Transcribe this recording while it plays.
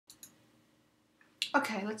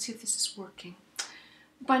Okay, let's see if this is working.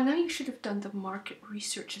 By now you should have done the market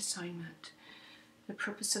research assignment. The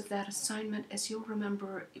purpose of that assignment, as you'll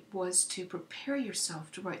remember, it was to prepare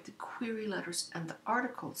yourself to write the query letters and the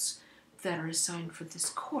articles that are assigned for this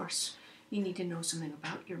course. You need to know something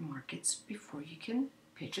about your markets before you can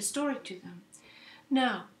pitch a story to them.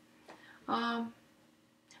 Now,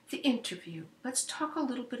 the interview. Let's talk a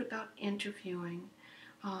little bit about interviewing.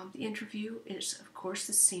 The interview is, of course,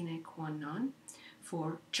 the sine qua non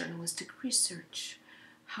for journalistic research.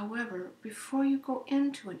 However, before you go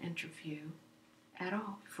into an interview at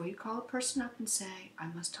all, before you call a person up and say, I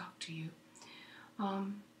must talk to you,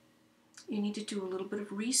 you need to do a little bit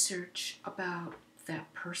of research about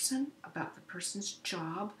that person, about the person's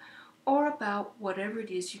job, or about whatever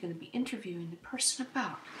it is you're going to be interviewing the person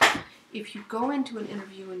about. If you go into an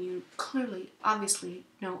interview and you clearly, obviously,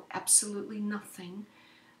 know absolutely nothing,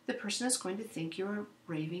 the person is going to think you're a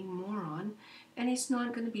raving moron, and he's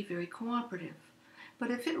not going to be very cooperative.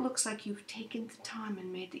 But if it looks like you've taken the time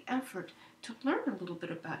and made the effort to learn a little bit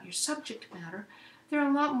about your subject matter, they're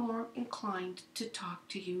a lot more inclined to talk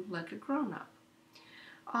to you like a grown-up.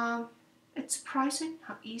 It's surprising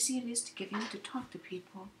how easy it is to get in to talk to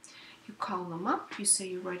people. You call them up, you say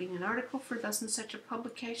you're writing an article for thus and such a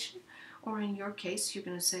publication, or in your case, you're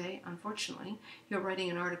going to say, unfortunately, you're writing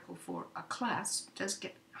an article for a class. It does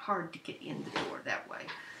get hard to get in the door that way.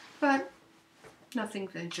 But nothing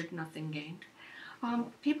ventured, nothing gained.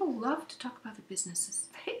 People love to talk about their businesses.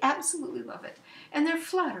 They absolutely love it. And they're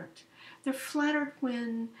flattered. They're flattered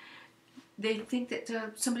when they think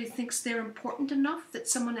that somebody thinks they're important enough that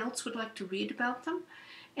someone else would like to read about them.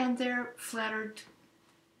 And they're flattered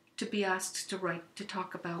to be asked to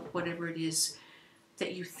talk about whatever it is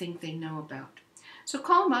that you think they know about. So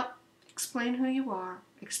call them up, explain who you are,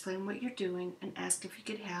 explain what you're doing, and ask if you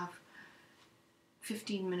could have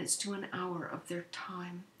 15 minutes to an hour of their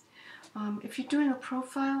time. If you're doing a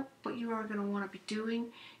profile, what you are going to want to be doing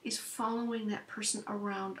is following that person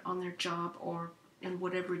around on their job and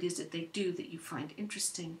whatever it is that they do that you find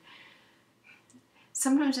interesting.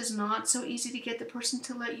 Sometimes it's not so easy to get the person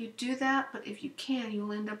to let you do that, but if you can,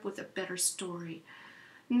 you'll end up with a better story.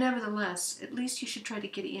 Nevertheless, at least you should try to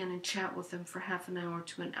get in and chat with them for half an hour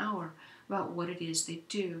to an hour about what it is they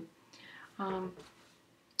do.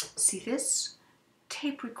 See this?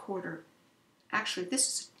 Tape recorder. Actually, this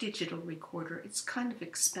is a digital recorder. It's kind of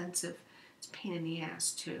expensive. It's a pain in the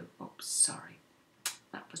ass, too. Oh, sorry.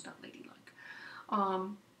 That was not ladylike.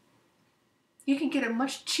 You can get a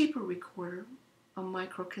much cheaper recorder, a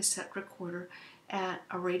micro cassette recorder, at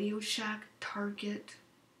a Radio Shack, Target,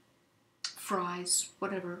 Fry's,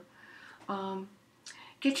 whatever.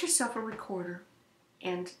 Get yourself a recorder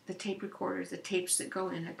and the tape recorders, the tapes that go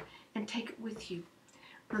in it, and take it with you.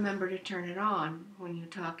 Remember to turn it on when you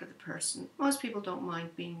talk to the person. Most people don't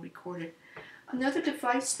mind being recorded. Another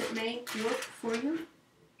device that may work for you,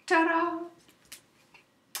 ta-da!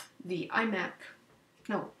 The iMac.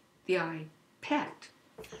 No, the iPad.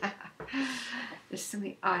 There's so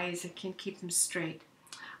many I's, I can't keep them straight.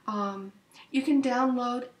 You can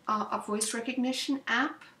download a voice recognition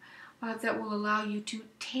app that will allow you to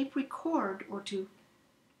tape record or to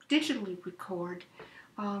digitally record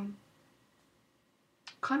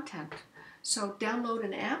content. So download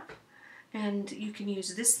an app and you can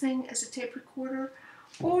use this thing as a tape recorder,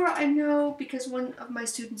 or I know, because one of my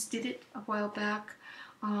students did it a while back,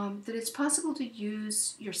 that it's possible to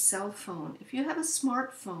use your cell phone. If you have a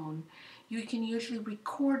smartphone, you can usually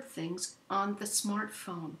record things on the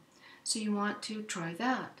smartphone. So you want to try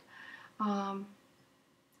that.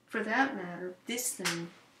 For that matter, this thing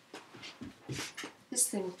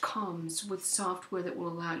comes with software that will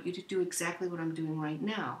allow you to do exactly what I'm doing right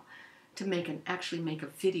now, to actually make a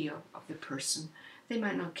video of the person. They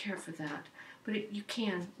might not care for that, but you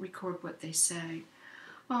can record what they say.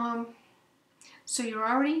 So you're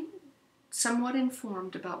already somewhat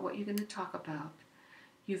informed about what you're going to talk about.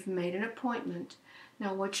 You've made an appointment.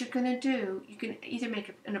 Now what you're going to do, you can either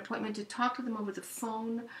make an appointment to talk to them over the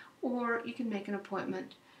phone, or you can make an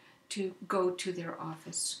appointment to go to their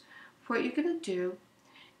office. What you're going to do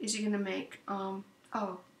is you're going to make, oh,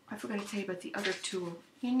 I forgot to tell you about the other tool.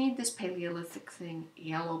 You need this Paleolithic thing,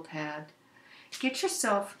 yellow pad. Get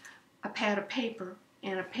yourself a pad of paper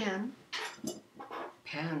and a pen,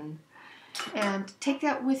 and take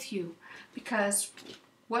that with you, because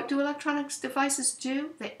what do electronics devices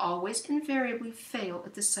do? They always invariably fail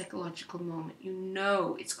at the psychological moment. You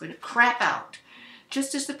know it's going to crap out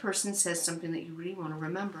just as the person says something that you really want to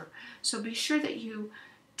remember. So be sure that you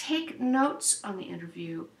take notes on the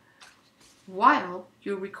interview while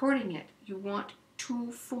you're recording it. You want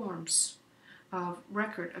two forms of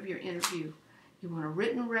record of your interview. You want a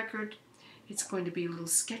written record. It's going to be a little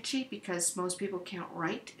sketchy because most people can't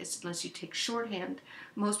write unless you take shorthand.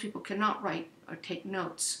 Most people cannot write or take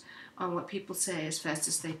notes on what people say as fast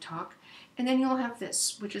as they talk. And then you'll have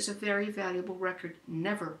this, which is a very valuable record.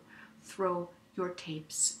 Never throw your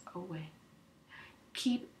tapes away.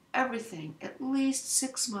 Keep everything at least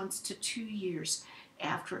 6 months to 2 years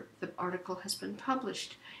after the article has been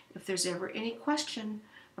published. If there's ever any question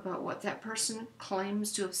about what that person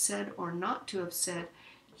claims to have said or not to have said,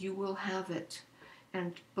 you will have it.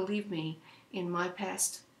 And believe me, in my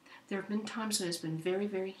past, there have been times when it's been very,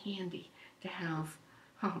 very handy to have,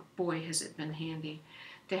 oh boy has it been handy,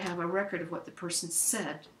 to have a record of what the person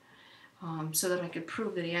said, so that I could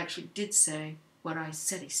prove that he actually did say what I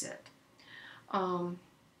said he said.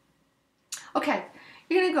 Okay,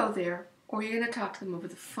 you're going to go there, or you're going to talk to them over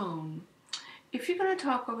the phone. If you're going to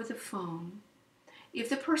talk over the phone, if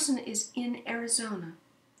the person is in Arizona,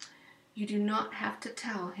 you do not have to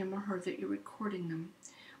tell him or her that you're recording them.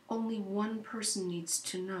 Only one person needs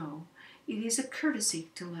to know. It is a courtesy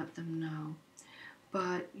to let them know,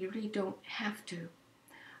 but you really don't have to.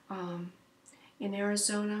 In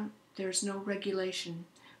Arizona, there's no regulation.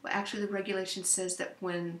 Well, actually, the regulation says that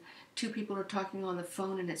when two people are talking on the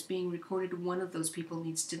phone and it's being recorded, one of those people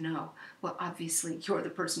needs to know. Well, obviously, you're the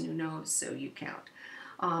person who knows, so you count.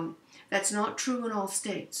 That's not true in all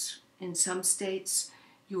states. In some states,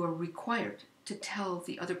 you are required to tell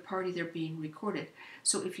the other party they're being recorded.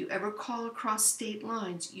 So if you ever call across state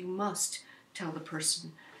lines, you must tell the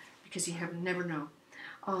person, because you never know.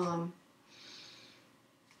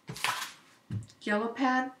 Yellow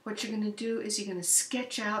pad, what you're going to do is you're going to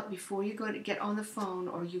sketch out, before you go to get on the phone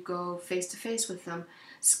or you go face-to-face with them,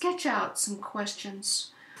 sketch out some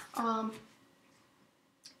questions.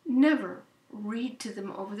 Never read to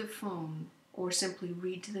them over the phone or simply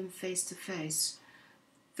read to them face-to-face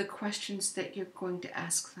the questions that you're going to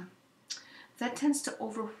ask them. That tends to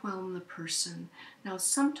overwhelm the person. Now,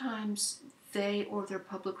 sometimes they or their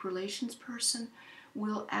public relations person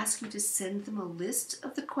will ask you to send them a list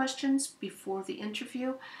of the questions before the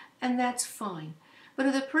interview, and that's fine. But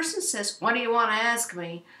if the person says, "What do you want to ask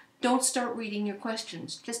me?" don't start reading your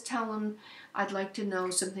questions. Just tell them, "I'd like to know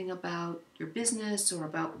something about your business or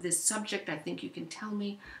about this subject. I think you can tell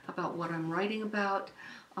me about what I'm writing about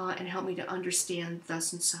and help me to understand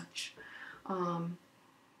thus and such."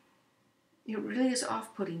 It really is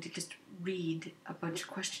off-putting to just read a bunch of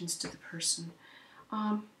questions to the person.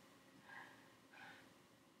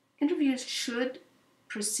 Interviews should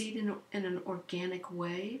proceed in an organic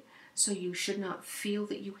way, so you should not feel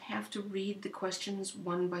that you have to read the questions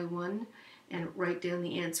one by one and write down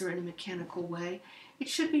the answer in a mechanical way. It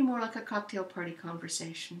should be more like a cocktail party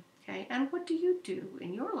conversation, okay? And what do you do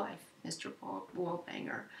in your life, Mr.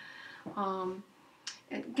 Wallbanger?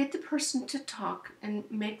 And get the person to talk and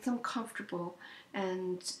make them comfortable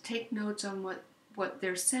and take notes on what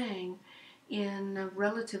they're saying in a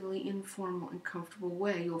relatively informal and comfortable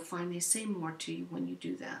way. You'll find they say more to you when you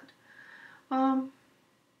do that.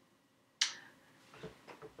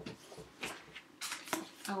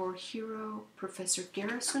 Our hero, Professor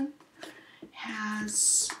Garrison,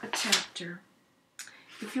 has a chapter.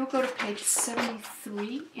 If you'll go to page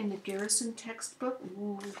 73 in the Garrison textbook,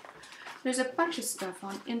 there's a bunch of stuff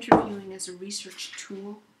on interviewing as a research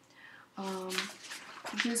tool.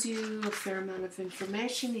 It gives you a fair amount of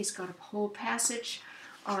information. He's got a whole passage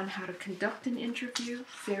on how to conduct an interview,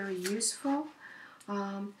 very useful.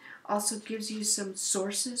 Also gives you some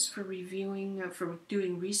sources for reviewing, for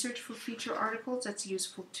doing research for future articles. That's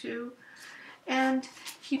useful too. And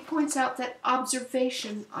he points out that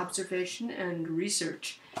observation and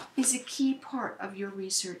research is a key part of your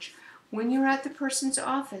research. When you're at the person's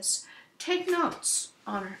office, take notes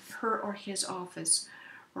on her or his office.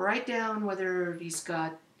 Write down whether he's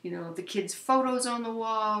got, the kids' photos on the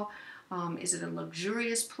wall. Is it a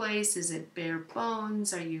luxurious place? Is it bare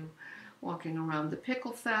bones? Are you walking around the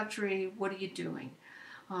pickle factory? What are you doing?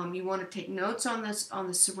 You want to take notes on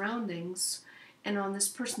the surroundings and on this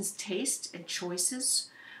person's taste and choices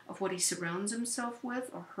of what he surrounds himself with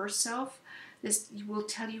or herself. This will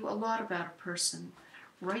tell you a lot about a person.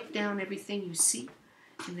 Write down everything you see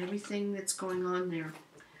and everything that's going on there.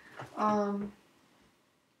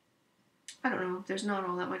 I don't know, there's not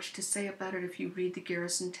all that much to say about it if you read the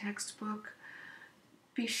Garrison textbook.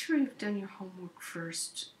 Be sure you've done your homework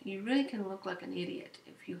first. You really can look like an idiot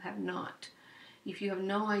if you have not. If you have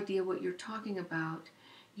no idea what you're talking about,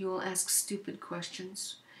 you will ask stupid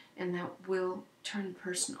questions, and that will turn the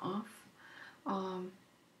person off.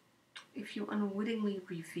 If you unwittingly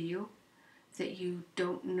reveal that you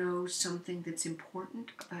don't know something that's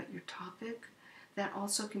important about your topic, that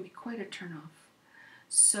also can be quite a turnoff.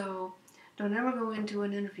 So don't ever go into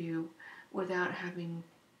an interview without having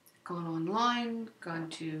gone online, gone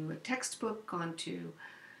to a textbook, gone to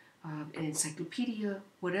an encyclopedia,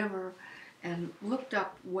 whatever, and looked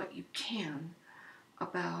up what you can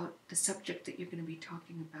about the subject that you're going to be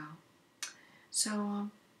talking about. So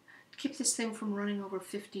to keep this thing from running over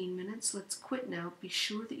 15 minutes, let's quit now. Be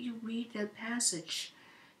sure that you read that passage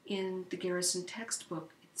in the Garrison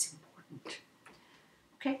textbook. It's important.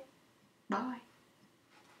 Okay, bye.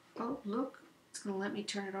 Oh, look, it's going to let me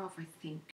turn it off, I think.